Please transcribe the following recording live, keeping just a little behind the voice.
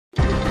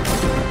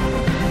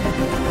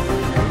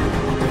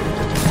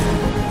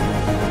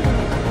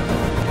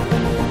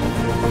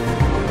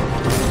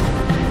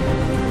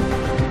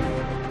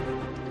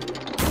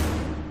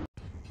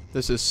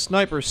This is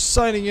Sniper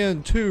signing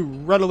in to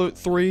Red Alert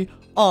 3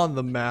 on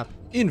the map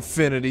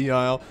Infinity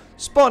Isle,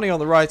 spawning on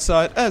the right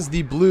side as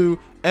the Blue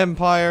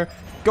Empire,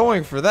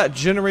 going for that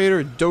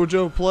generator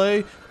dojo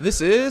play.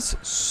 This is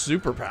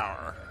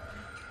SuperPower.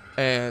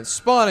 And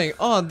spawning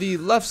on the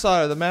left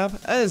side of the map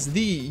as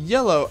the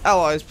Yellow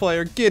Allies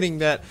player, getting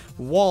that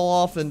wall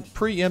off and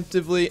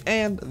preemptively,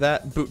 and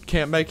that boot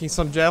camp making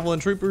some javelin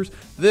troopers.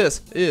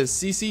 This is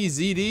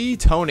CCZD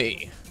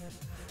Tony.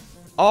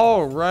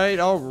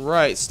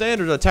 Alright.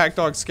 Standard attack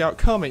dog scout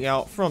coming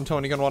out from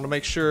Tony. Gonna want to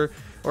make sure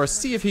or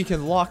see if he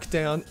can lock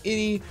down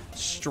any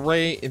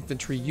stray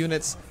infantry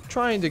units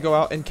trying to go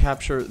out and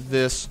capture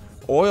this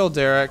oil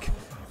derrick,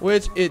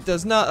 which it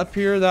does not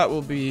appear that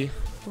will be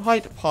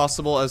quite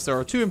possible, as there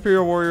are two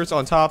Imperial Warriors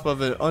on top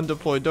of an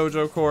undeployed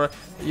dojo core.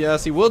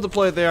 Yes, he will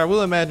deploy it there. I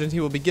will imagine he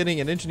will be getting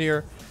an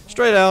engineer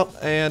straight out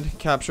and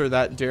capture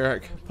that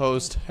derrick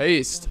post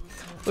haste.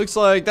 Looks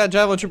like that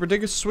javelin trooper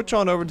did switch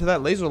on over to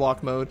that laser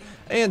lock mode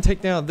and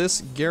take down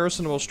this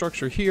garrisonable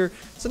structure here.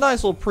 It's a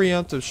nice little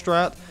preemptive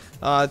strat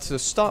to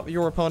stop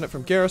your opponent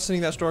from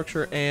garrisoning that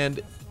structure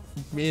and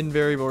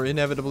invariably or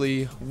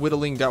inevitably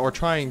whittling down or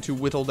trying to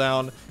whittle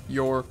down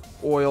your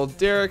oil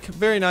derrick.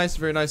 Very nice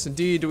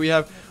indeed. We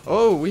have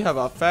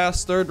a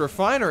fast third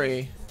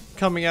refinery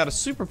coming out of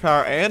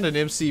SuperPower and an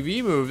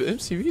MCV move.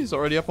 MCV is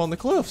already up on the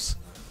cliffs.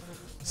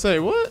 Say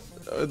what?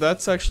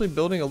 That's actually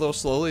building a little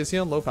slowly. Is he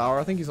on low power?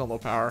 I think he's on low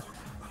power.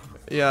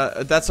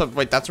 Yeah, that's a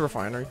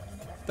refinery.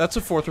 That's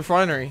a fourth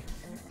refinery.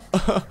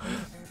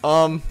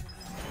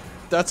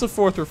 That's a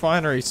fourth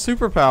refinery.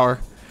 SuperPower.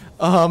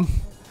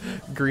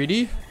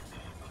 Greedy?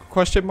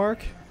 Question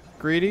mark?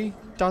 Greedy? ...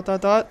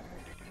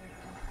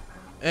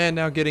 And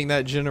now getting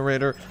that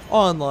generator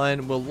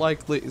online will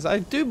likely, I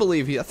do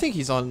believe I think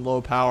he's on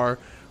low power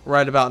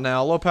right about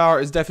now. Low power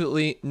is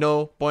definitely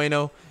no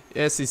bueno.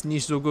 Yes, it's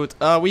nicht so good.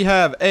 We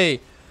have a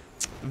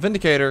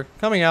Vindicator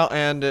coming out,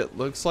 and it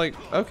looks like,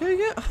 okay,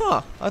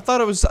 yeah, I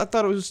thought it was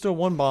still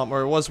one bomb,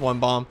 or it was one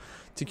bomb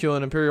to kill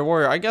an Imperial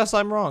Warrior. I guess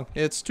I'm wrong.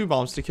 It's two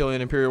bombs to kill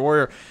an Imperial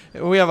Warrior.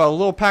 We have a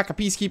little pack of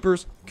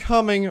peacekeepers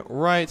coming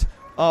right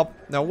up.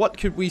 Now, what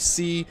could we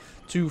see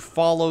to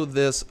follow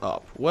this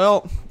up?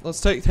 Well,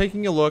 let's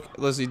taking a look.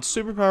 Let's see.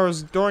 SuperPower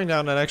is throwing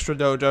down an extra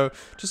dojo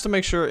just to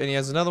make sure, and he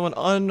has another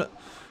one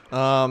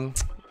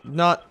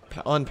not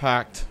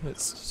unpacked.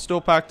 It's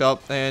still packed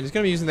up, and he's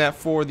going to be using that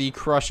for the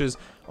crushes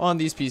on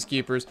these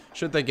peacekeepers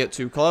should they get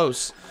too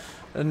close.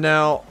 And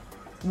now,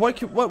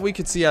 what we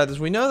could see out of this,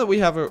 we know that we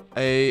have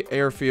a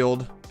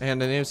airfield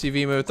and an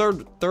MCV move.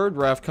 Third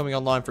ref coming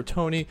online for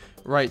Tony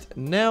right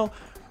now.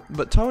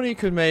 But Tony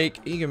can make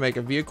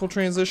a vehicle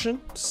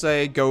transition.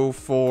 Say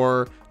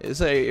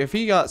if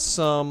he got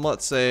some,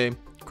 let's say,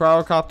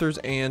 cryocopters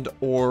and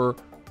or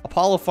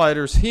Apollo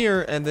fighters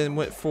here, and then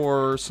went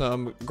for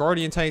some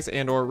Guardian tanks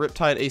and or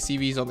Riptide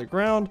ACVs on the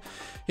ground,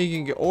 he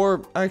can get,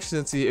 or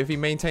actually, if he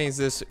maintains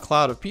this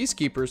cloud of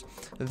peacekeepers,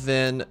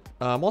 then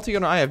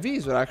multi-gunner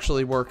IFVs would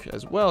actually work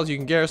as well, as you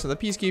can garrison the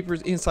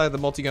peacekeepers inside the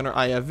multi-gunner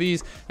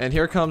IFVs. And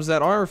here comes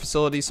that armor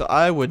facility, so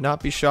I would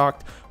not be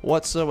shocked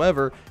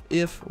whatsoever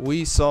if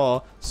we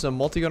saw some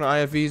multi-gunner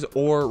IFVs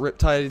or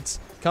Riptides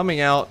coming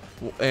out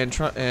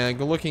and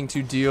looking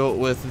to deal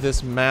with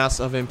this mass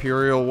of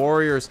Imperial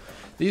Warriors.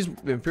 These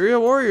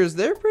Imperial Warriors,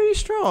 they're pretty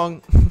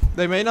strong.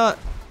 They may not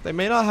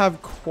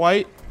have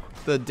quite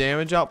the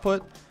damage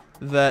output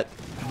that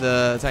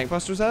the tank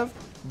busters have,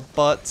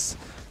 but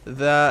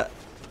that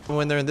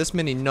when they're in this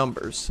many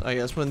numbers, I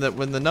guess when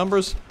the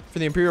numbers for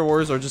the Imperial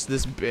Warriors are just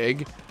this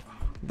big,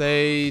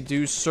 they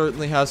do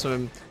certainly have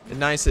some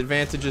nice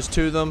advantages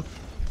to them.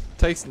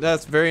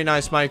 That's very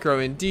nice micro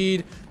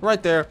indeed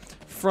right there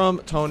from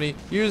Tony.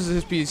 Uses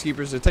his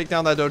peacekeepers to take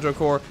down that dojo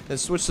core and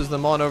switches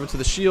them on over to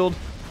the shield,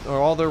 or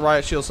all their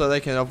riot shields, so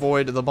they can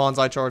avoid the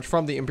bonsai charge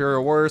from the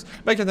Imperial Warriors.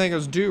 Mecha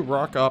tankers do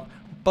rock up,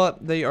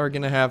 but they are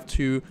going to have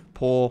to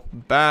pull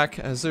back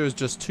as there's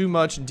just too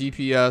much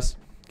DPS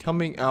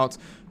coming out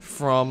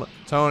from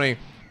Tony.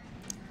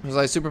 As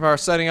SuperPower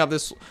setting up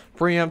this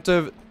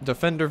preemptive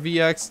Defender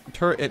VX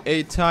turret in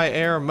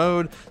anti-air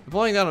mode,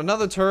 deploying down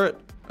another turret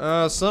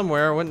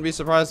somewhere. Wouldn't be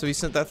surprised if he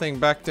sent that thing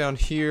back down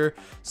here,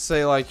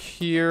 say like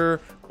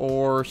here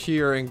or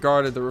here, and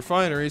guarded the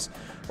refineries,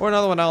 or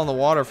another one out on the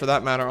water for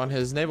that matter on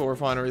his naval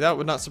refinery. That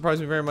would not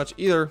surprise me very much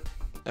either.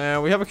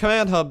 And we have a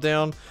command hub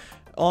down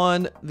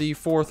on the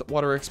 4th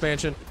water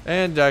expansion,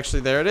 and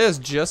actually there it is,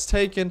 just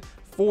taken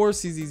for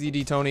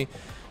CCZD Tony.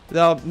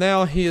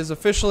 Now he is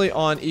officially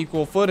on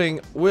equal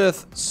footing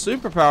with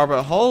SuperPower,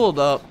 but hold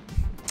up,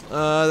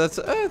 that's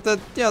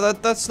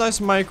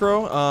nice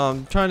micro.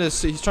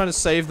 He's trying to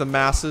save the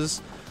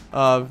masses.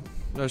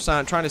 They're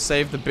trying to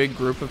save the big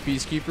group of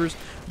peacekeepers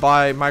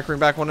by microing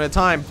back one at a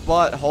time.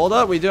 But hold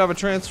up, we do have a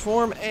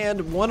transform,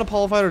 and one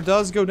Apollo fighter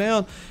does go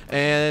down,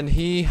 and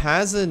he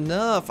has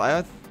enough.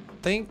 I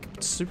think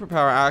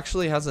SuperPower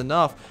actually has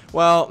enough.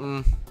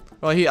 Well,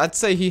 I'd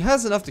say he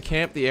has enough to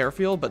camp the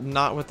airfield, but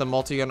not with the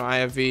multi-gunner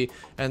IFV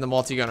and the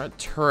multi-gunner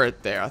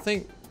turret there. I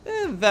think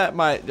that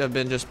might have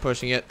been just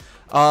pushing it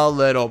a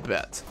little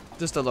bit.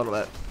 Just a little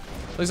bit.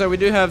 Looks like we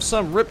do have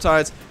some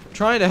Riptides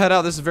trying to head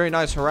out. This is very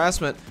nice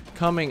harassment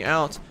coming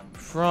out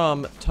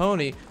from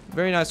Tony.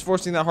 Very nice,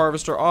 forcing that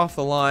harvester off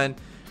the line.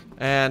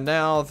 And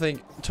now I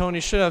think Tony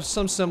should have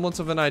some semblance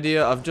of an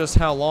idea of just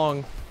how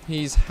long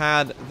he's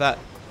had that,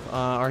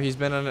 or he's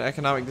been at an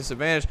economic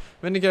disadvantage.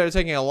 Vindicator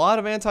taking a lot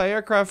of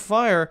anti-aircraft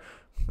fire.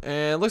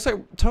 And it looks like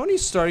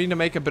Tony's starting to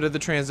make a bit of the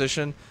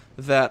transition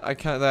that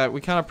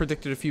we kind of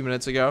predicted a few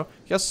minutes ago.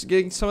 Just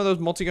getting some of those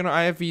multi-gunner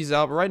IFVs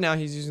out, but right now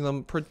he's using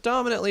them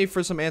predominantly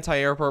for some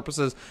anti-air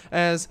purposes,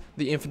 as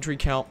the infantry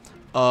count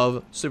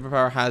of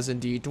SuperPower has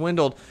indeed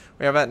dwindled.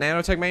 We have that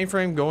nanotech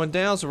mainframe going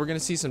down, so we're going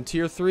to see some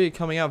tier 3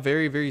 coming out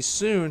very, very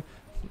soon.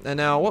 And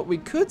now what we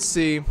could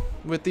see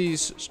with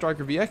these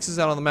Striker VXs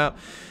out on the map,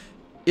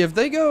 if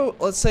they go,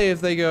 let's say if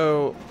they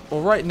go,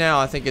 well, right now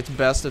I think it's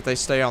best if they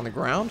stay on the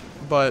ground,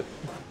 but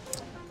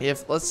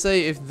let's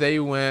say if they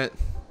went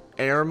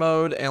air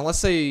mode, and let's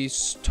say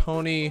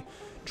Tony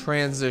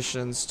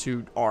transitions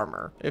to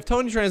armor. If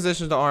Tony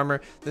transitions to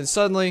armor, then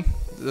suddenly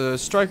the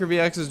Striker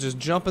VXs just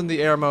jump in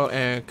the air mode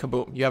and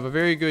kaboom. You have a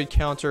very good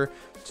counter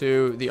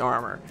to the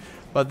armor.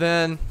 But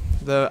then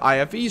the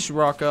IFVs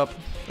rock up,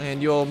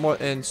 and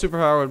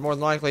SuperPower would more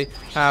than likely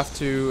have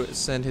to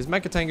send his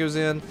mecha tangos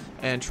in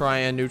and try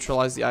and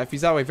neutralize the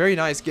IFVs that way. Very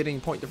nice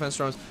getting point defense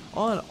drones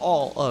on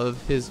all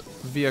of his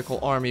vehicle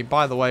army,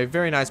 by the way.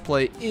 Very nice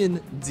play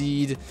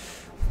indeed.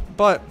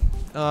 But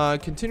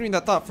continuing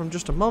that thought from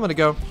just a moment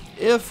ago,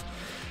 if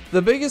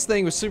the biggest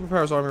thing with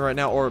SuperPower's army right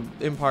now, or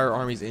Empire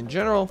armies in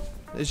general,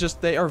 is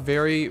just they are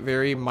very,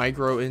 very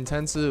micro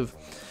intensive.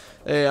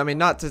 I mean,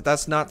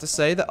 that's not to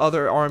say that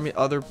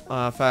other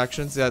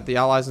factions, that the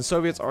Allies and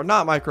Soviets, are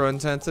not micro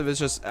intensive. It's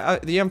just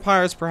the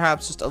Empire is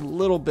perhaps just a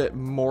little bit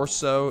more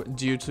so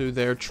due to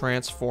their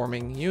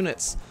transforming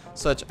units,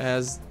 such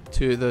as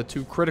to the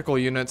 2 critical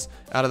units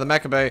out of the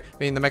Mecha Bay,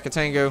 being the Mecha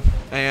Tango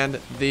and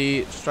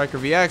the Striker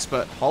VX.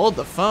 But hold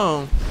the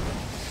phone.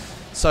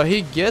 So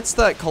he gets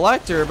that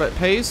collector, but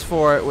pays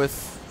for it with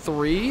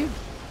 3.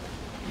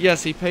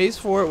 Yes, he pays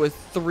for it with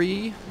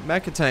 3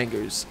 Mecha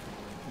Tangos.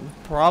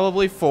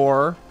 Probably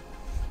 4.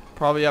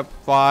 Probably up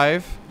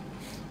 5.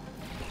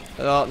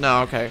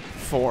 No, okay.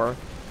 4.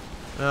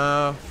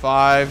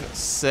 5,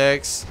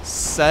 6,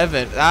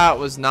 7. That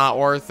was not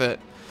worth it.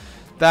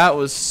 That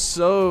was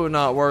so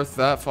not worth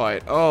that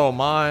fight. Oh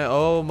my,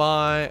 oh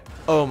my,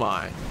 oh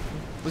my.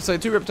 Looks like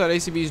 2 Riptide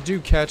ACVs do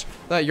catch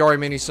that Yari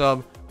mini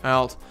sub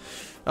out.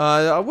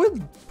 I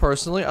would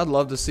personally, I'd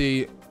love to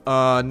see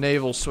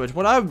naval switch.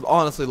 What I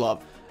honestly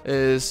love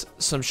is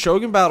some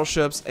Shogun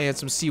battleships and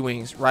some Sea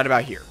Wings right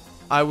about here.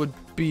 I would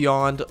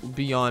beyond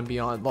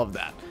love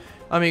that.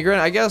 I mean,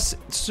 granted, I guess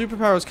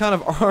SuperPower is kind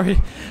of already,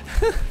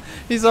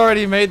 he's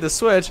already made the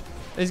switch.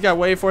 He's got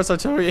Wave Force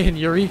Artillery and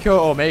Yuriko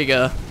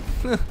Omega.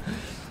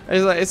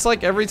 It's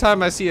like every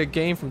time I see a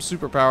game from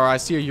SuperPower, I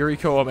see a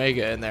Yuriko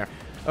Omega in there.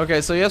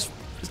 Okay, so yes,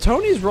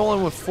 Tony's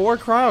rolling with 4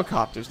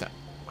 cryocopters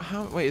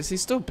now. Wait, is he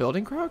still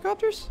building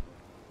cryocopters?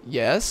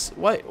 Yes.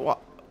 Wait.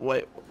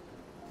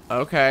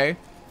 Okay.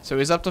 So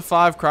he's up to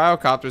 5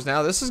 cryocopters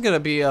now. This is going to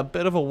be a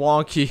bit of a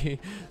wonky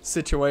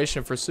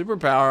situation for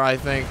SuperPower, I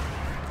think.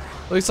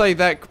 Looks like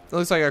a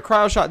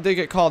cryo shot did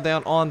get called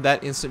down on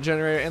that instant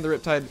generator, and the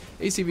Riptide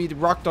ACV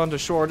rocked onto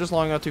shore just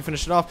long enough to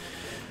finish it off.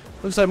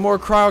 Looks like more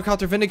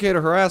cryocopter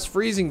Vindicator harass,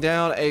 freezing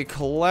down a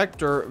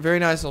collector. Very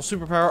nice on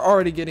SuperPower,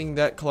 already getting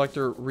that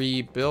collector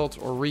rebuilt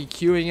or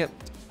re-queuing it,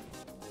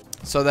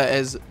 so that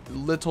as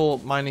little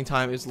mining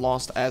time is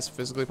lost as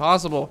physically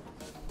possible.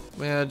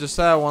 Yeah, just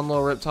that one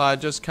little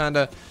Riptide, just kind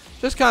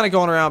of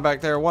going around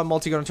back there. 1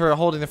 multi-gunner turret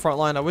holding the front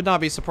line. I would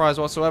not be surprised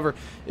whatsoever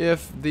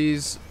if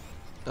these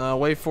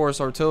Wave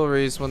Force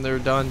artilleries, when they're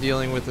done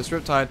dealing with this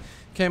Riptide,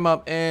 came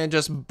up and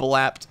just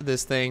blapped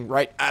this thing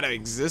right out of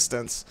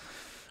existence.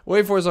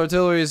 Wave Force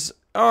artilleries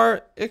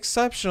are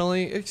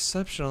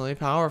exceptionally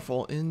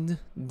powerful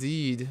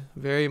indeed.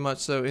 Very much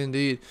so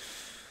indeed.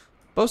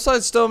 Both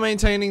sides still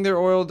maintaining their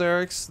oil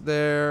derricks.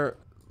 Their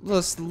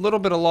little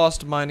bit of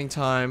lost mining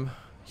time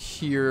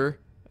here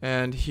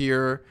and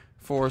here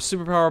for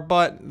SuperPower,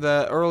 but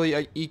the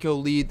early eco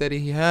lead that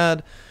he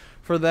had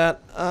for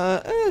that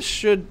it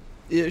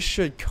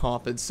should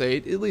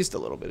compensate, at least a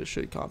little bit. It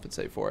should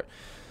compensate for it.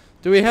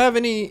 Do we have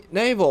any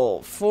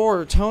naval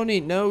for Tony?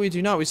 No, we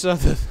do not. We still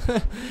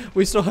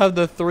have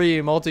the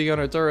 3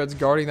 multi-gunner turrets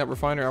guarding that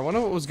refinery. I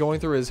wonder what was going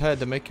through his head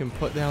to make him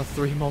put down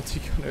 3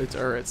 multi-gunner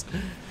turrets.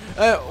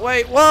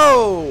 Wait,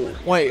 whoa!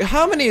 Wait,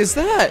 how many is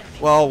that?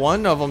 Well,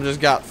 one of them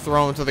just got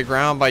thrown to the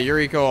ground by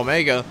Yuriko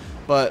Omega,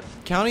 but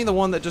counting the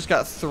one that just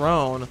got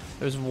thrown,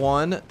 there's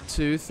 1,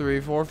 2, 3,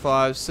 4,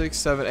 5, 6,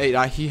 7,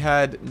 8. He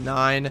had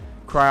 9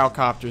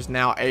 cryocopters,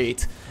 now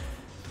 8.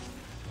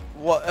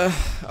 What?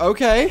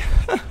 Okay.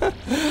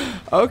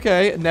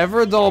 Okay,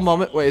 never a dull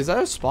moment. Wait, is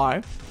that a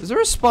spy? Is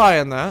there a spy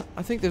in that?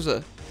 I think there's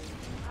a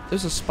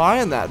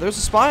spy in that. There's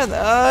a spy in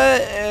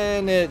that,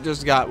 and it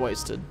just got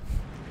wasted.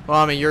 Well,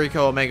 I mean,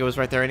 Yuriko Omega was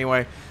right there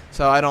anyway,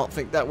 so I don't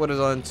think that would have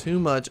done too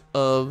much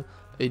of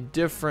a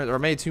difference, or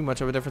made too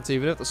much of a difference,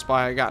 even if the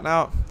spy had gotten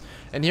out.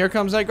 And here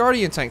comes that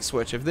Guardian tank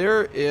switch.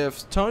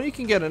 If Tony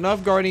can get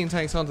enough Guardian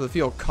tanks onto the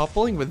field,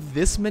 coupling with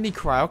this many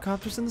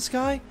cryocopters in the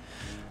sky,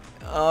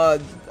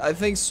 I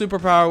think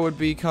SuperPower would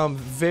become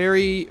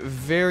very,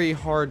 very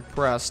hard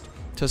pressed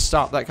to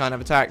stop that kind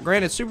of attack.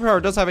 Granted,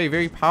 SuperPower does have a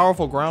very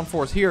powerful ground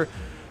force here,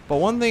 but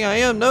one thing I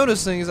am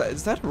noticing is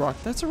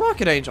that that's a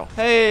rocket angel.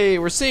 Hey,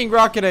 we're seeing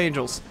rocket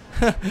angels.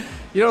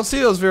 You don't see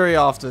those very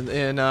often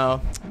in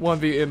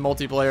 1v in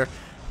multiplayer.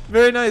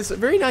 Very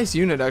nice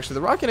unit actually.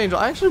 The rocket angel,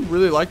 I actually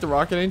really like the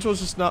rocket angel.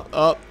 It's just not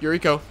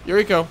Yuriko,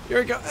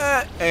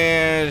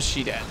 and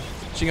she dead.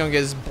 She gonna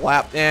get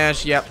blapped, and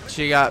she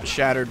got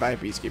shattered by a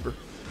peacekeeper.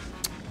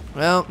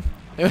 Well,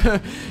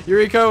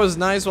 Yuriko was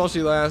nice while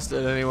she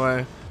lasted.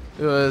 Anyway,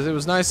 it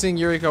was nice seeing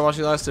Yuriko while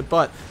she lasted.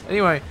 But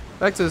anyway,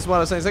 back to what I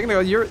was saying a second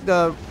ago.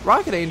 The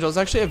rocket angel is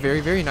actually a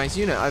very nice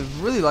unit. I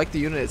really like the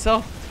unit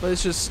itself, but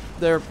it's just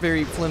they're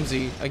very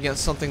flimsy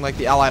against something like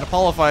the Allied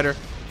Apollo fighter,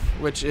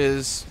 which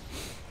is,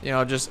 you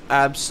know, just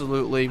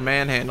absolutely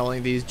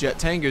manhandling these jet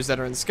tangus that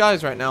are in the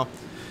skies right now.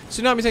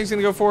 Tsunami Tank's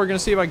gonna go forward, gonna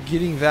see about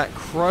getting that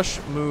crush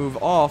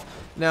move off.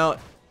 Now,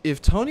 if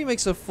Tony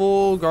makes a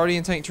full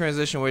Guardian tank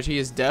transition, which he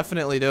is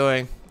definitely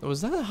doing,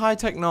 was that high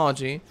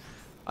technology?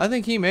 I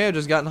think he may have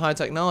just gotten high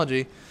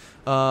technology.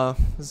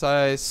 As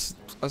I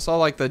saw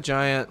like the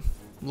giant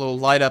little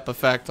light up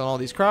effect on all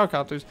these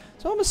cryocopters,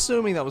 so I'm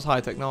assuming that was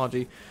high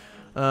technology.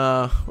 We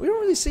don't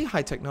really see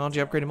high technology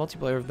upgraded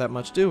multiplayer that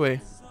much, do we?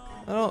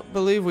 I don't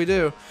believe we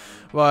do.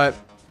 But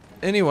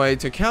anyway,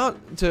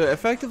 to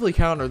effectively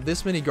counter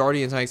this many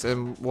Guardian tanks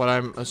and what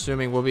I'm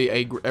assuming will be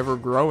a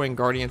ever-growing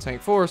Guardian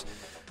tank force,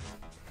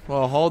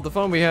 well, hold the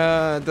phone.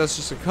 That's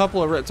just a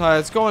couple of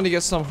Riptides going to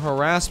get some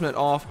harassment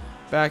off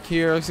back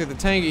here. Looks like the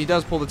tank, he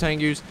does pull the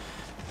Tengus.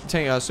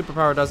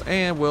 SuperPower does,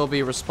 and will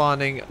be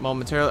responding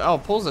momentarily. Oh,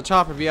 pulls the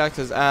Chopper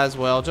VXs as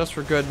well, just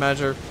for good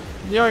measure.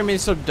 The Army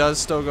does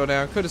still go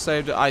down. Could have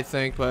saved it, I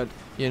think, but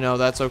you know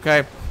that's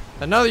okay.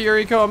 Another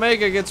Yuriko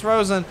Omega gets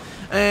frozen,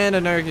 and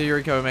another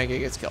Yuriko Omega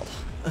gets killed.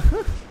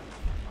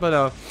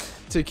 But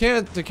to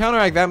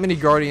counteract that many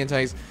Guardian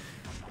tanks,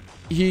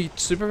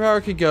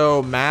 SuperPower could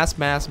go mass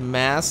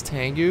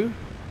Tengu,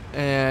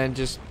 and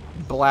just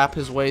blap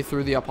his way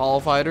through the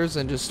Apollo fighters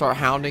and just start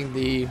hounding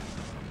the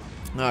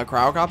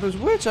cryocopters.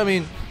 Which, I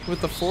mean,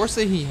 with the force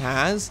that he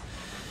has,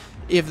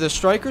 if the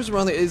strikers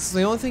run, it's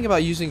the only thing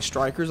about using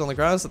strikers on the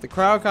ground is that the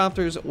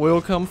cryocopters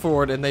will come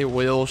forward and they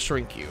will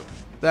shrink you.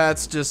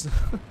 That's just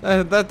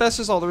that's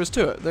just all there is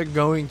to it. They're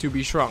going to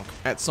be shrunk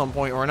at some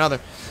point or another.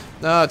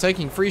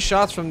 Taking free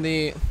shots from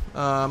the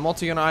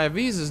multi-gun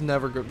IFVs is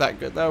never that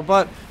good though,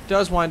 but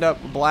does wind up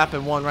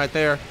blapping one right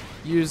there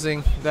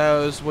using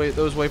those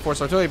wave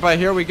force artillery. But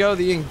here we go,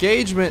 the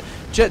engagement.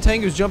 Jet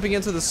Tengus jumping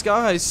into the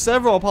sky.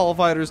 Several Apollo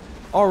fighters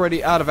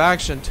already out of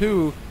action.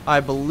 Two, I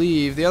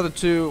believe. The other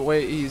two,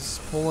 wait, he's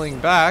pulling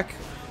back.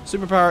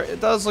 SuperPower, it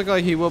does look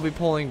like he will be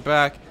pulling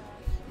back.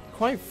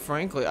 Quite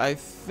frankly, I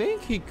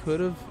think he could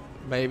have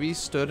maybe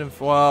stood in.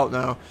 Well,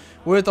 no.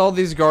 With all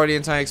these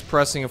Guardian tanks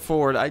pressing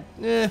forward,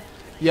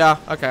 yeah,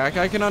 okay,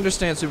 I can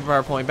understand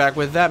SuperPower pulling back.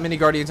 With that many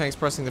Guardian tanks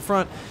pressing the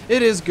front,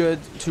 it is good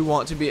to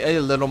want to be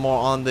a little more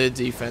on the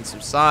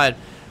defensive side.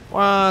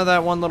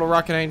 That one little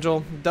Rocket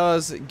Angel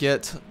does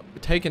get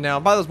taken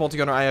down by those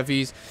multi-gunner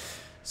IFVs.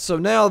 So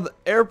now the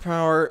air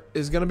power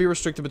is going to be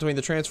restricted between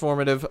the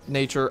transformative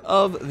nature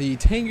of the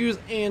Tengus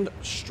and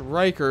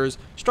Strikers.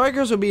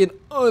 Strikers would be an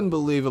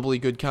unbelievably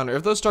good counter.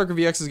 If those Striker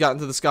VXs got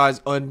into the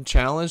skies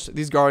unchallenged,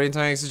 these Guardian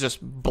tanks is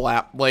just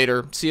blap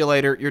later. See you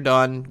later. You're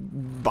done.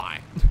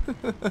 Bye.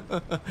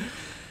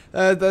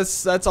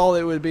 That's all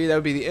it would be. That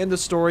would be the end of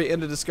story,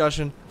 end of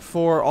discussion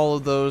for all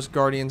of those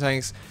Guardian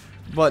tanks.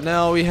 But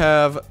now we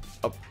have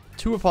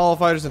 2 Apollo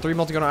fighters and 3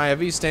 multi-gunner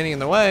IFVs standing in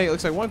the way. It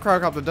looks like one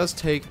cryocopter does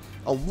take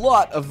a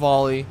lot of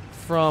volley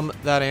from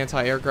that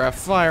anti-aircraft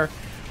fire.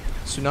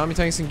 Tsunami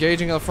tanks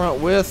engaging up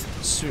front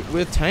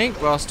with tank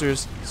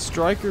busters.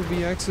 Striker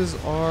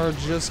VXs are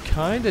just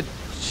kind of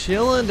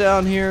chilling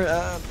down here.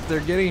 They're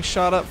getting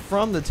shot up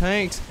from the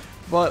tanks,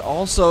 but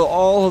also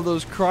all of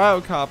those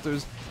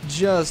cryocopters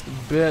just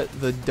bit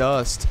the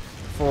dust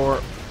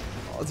for.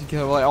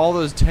 Like all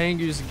those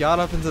Tengus got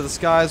up into the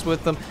skies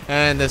with them,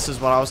 and this is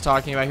what I was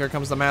talking about. Here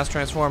comes the mass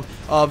transform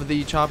of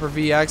the Chopper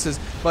VXs,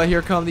 but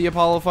here come the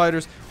Apollo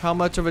fighters. How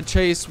much of a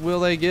chase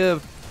will they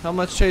give? How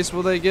much chase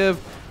will they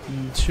give?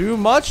 Too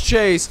much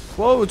chase.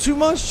 Whoa, too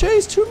much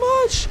chase, too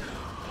much.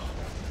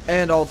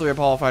 And all 3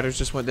 Apollo fighters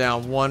just went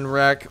down. 1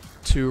 wreck,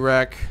 2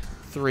 wreck,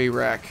 3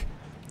 wreck.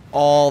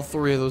 All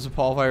 3 of those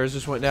Apollo fighters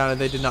just went down,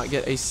 and they did not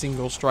get a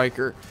single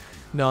striker.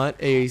 Not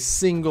a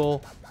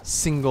single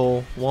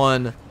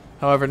one.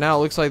 However, now it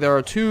looks like there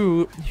are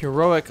 2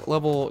 heroic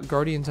level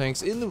Guardian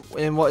tanks in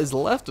what is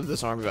left of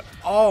this army. But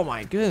oh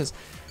my goodness,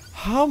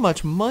 how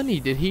much money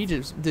did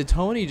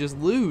Tony just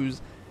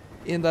lose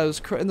in those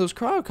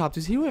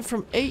cryocopters? He went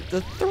from 8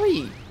 to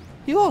 3.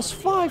 He lost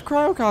 5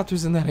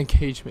 cryocopters in that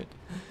engagement.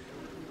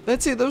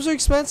 That's it. Those are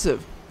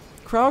expensive.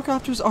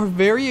 Cryocopters are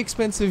very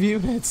expensive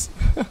units.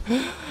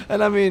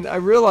 And I mean, I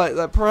realize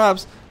that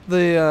perhaps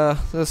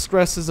the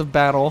stresses of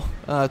battle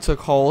took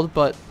hold,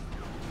 but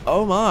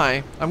oh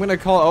my, I'm gonna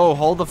call. Oh,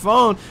 hold the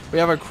phone. We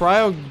have a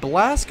cryo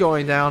blast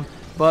going down,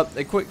 but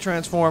a quick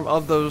transform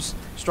of those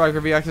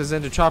striker VXs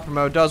into chopper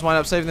mode does wind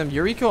up saving them.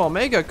 Yuriko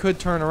Omega could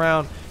turn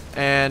around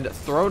and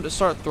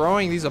start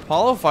throwing these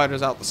Apollo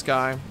fighters out the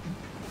sky.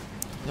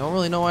 Don't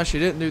really know why she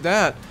didn't do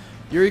that.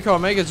 Yuriko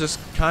Omega's just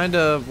kind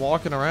of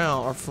walking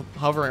around, or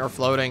hovering, or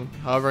floating.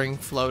 Hovering,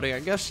 floating. I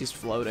guess she's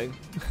floating.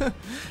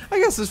 I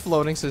guess it's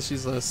floating since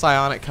she's a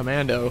psionic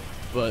commando,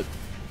 but...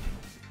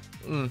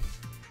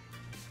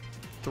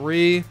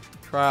 3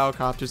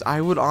 cryocopters.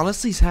 I would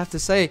honestly have to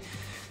say,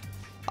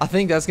 I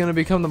think that's going to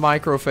become the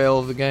microfail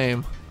of the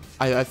game.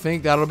 I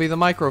think that'll be the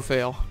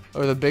microfail,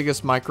 or the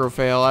biggest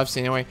microfail I've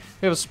seen. Anyway,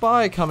 we have a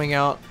spy coming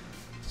out.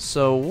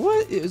 So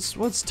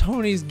what's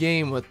Tony's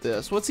game with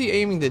this? What's he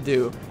aiming to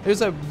do?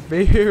 There's a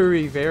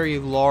very, very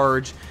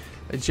large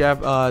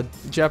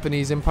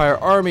Japanese Empire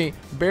army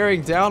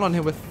bearing down on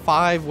him with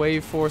 5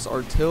 wave force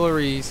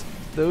artilleries.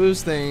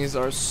 Those things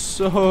are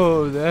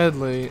so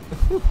deadly.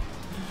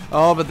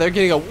 Oh, but they're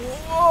getting a...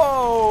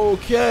 Whoa!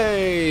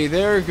 Okay,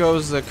 there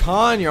goes the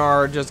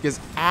Konyard. Just gets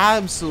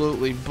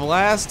absolutely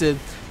blasted.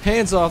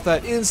 Hands off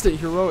that instant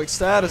heroic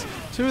status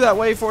to that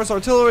wave force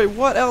artillery.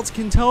 What else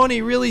can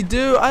Tony really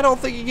do? I don't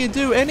think he can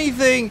do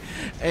anything.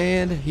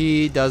 And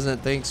he doesn't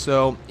think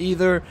so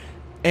either.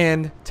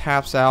 And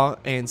taps out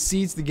and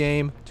cedes the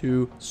game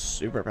to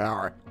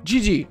SuperPower.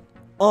 GG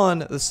on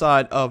the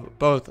side of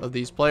both of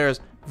these players.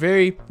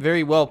 Very,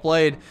 very well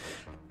played.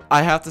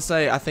 I have to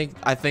say, I think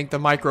the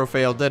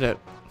microfail did it.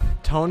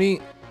 Tony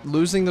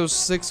losing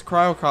those 5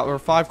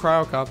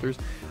 cryocopters,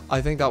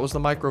 I think that was the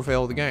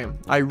microfail of the game.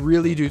 I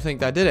really do think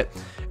that did it.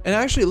 And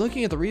actually,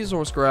 looking at the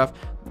resource graph,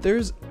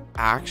 there's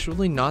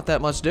actually not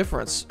that much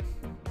difference.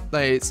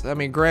 I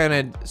mean,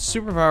 granted,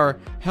 SuperPower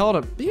held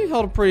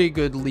a pretty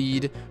good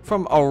lead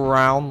from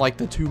around like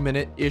the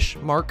 2-minute-ish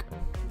mark,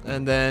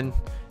 and then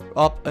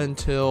up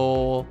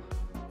until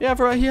he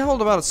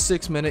held about a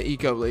 6-minute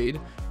eco lead.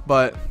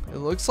 But it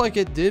looks like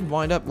it did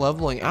wind up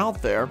leveling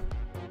out there.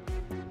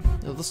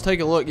 Let's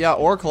take a look. Yeah,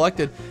 ore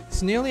collected.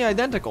 It's nearly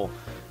identical.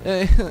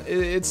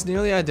 It's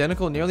nearly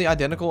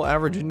identical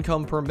average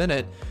income per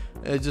minute.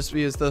 Just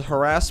because the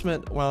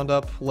harassment wound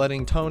up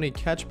letting Tony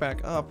catch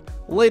back up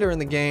later in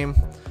the game.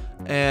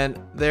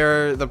 And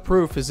there, the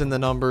proof is in the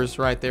numbers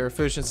right there.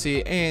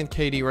 Efficiency and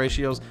KD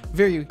ratios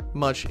very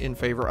much in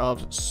favor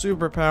of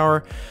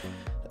SuperPower.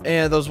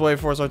 And those wave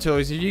force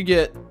artilleries, you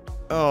get...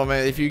 Oh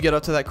man, if you get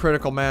up to that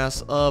critical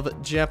mass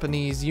of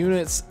Japanese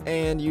units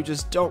and you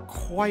just don't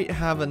quite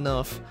have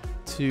enough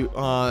to,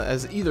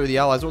 as either the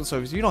Allies or the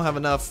Soviets, you don't have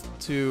enough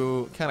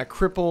to kind of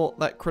cripple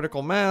that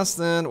critical mass,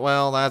 then,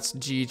 well, that's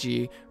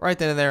GG right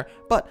then and there.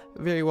 But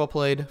very well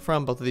played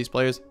from both of these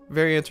players.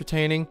 Very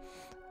entertaining.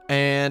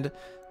 And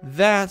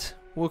that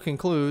will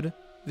conclude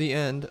the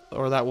end,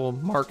 or that will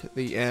mark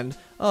the end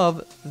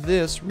of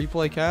this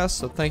replay cast.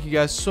 So thank you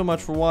guys so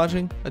much for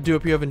watching. I do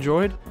hope you have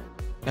enjoyed.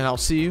 And I'll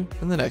see you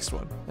in the next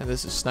one. And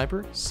this is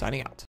Sniper signing out.